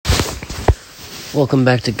Welcome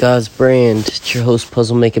back to God's Brand. It's your host,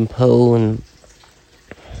 Puzzle Making Poe, and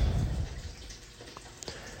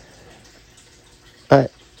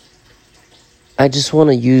I just want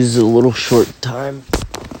to use a little short time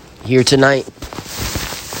here tonight,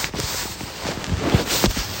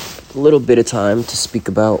 a little bit of time to speak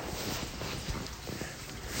about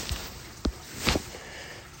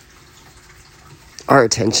our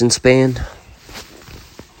attention span.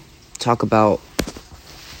 Talk about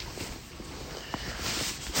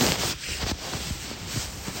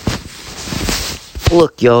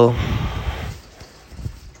look, y'all.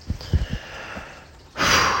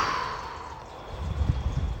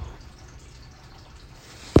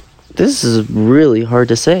 This is really hard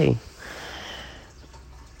to say.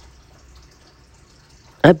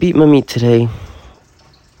 I beat my meat today.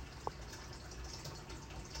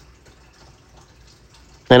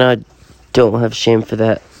 And I don't have shame for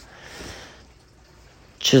that.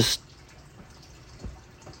 Just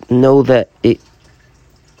know that it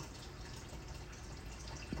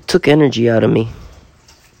took energy out of me.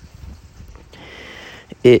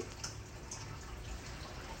 It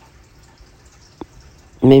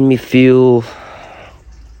made me feel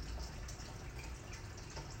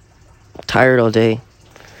tired all day.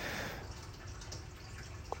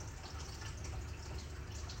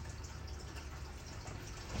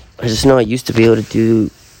 I just know I used to be able to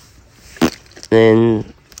do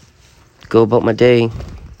and go about my day.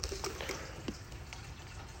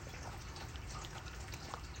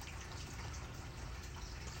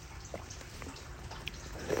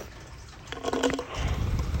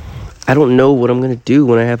 I don't know what I'm going to do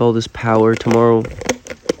when I have all this power tomorrow.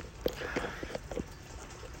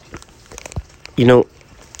 You know,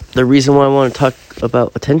 the reason why I want to talk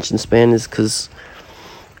about attention span is because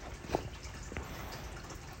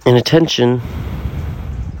in attention,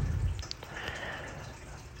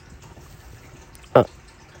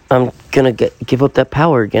 I'm going to give up that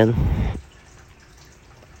power again.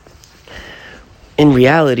 In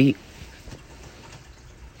reality,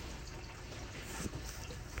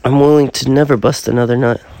 I'm willing to never bust another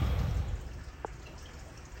nut.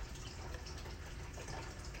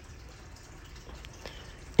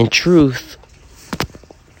 In truth,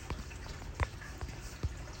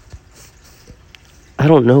 I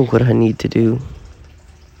don't know what I need to do.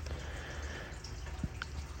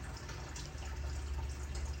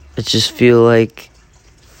 I just feel like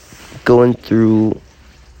going through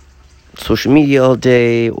social media all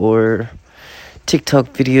day or TikTok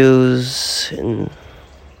videos and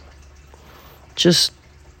just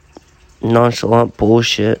nonchalant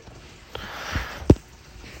bullshit.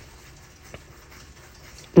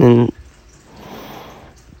 And,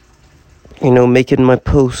 making my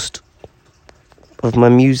post of my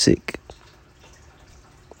music.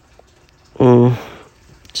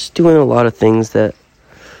 Just doing a lot of things that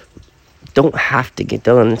don't have to get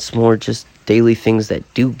done. It's more just daily things that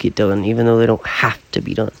do get done, even though they don't have to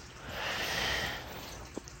be done.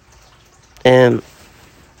 And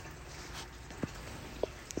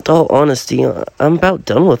with all honesty, I'm about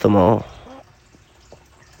done with them all.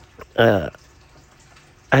 I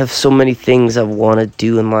have so many things I want to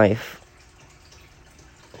do in life.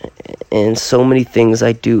 And so many things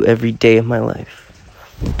I do every day of my life.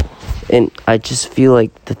 And I just feel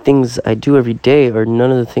like the things I do every day are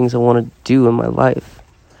none of the things I want to do in my life.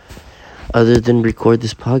 Other than record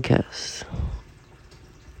this podcast.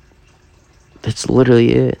 That's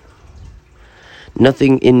literally it.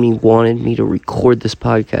 Nothing in me wanted me to record this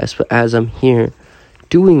podcast, but as I'm here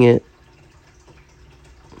doing it,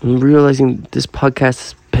 I'm realizing this podcast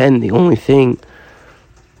has been the only thing.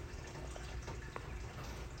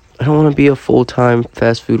 I don't want to be a full-time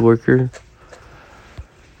fast food worker.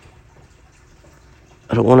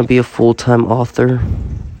 I don't want to be a full-time author.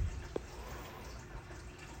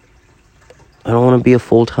 I don't want to be a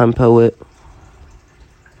full-time poet.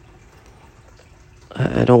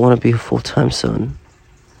 I don't want to be a full-time son.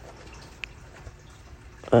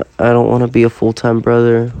 I don't want to be a full-time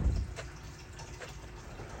brother.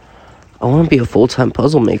 I want to be a full-time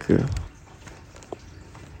puzzle maker.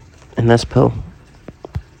 And that's Poe.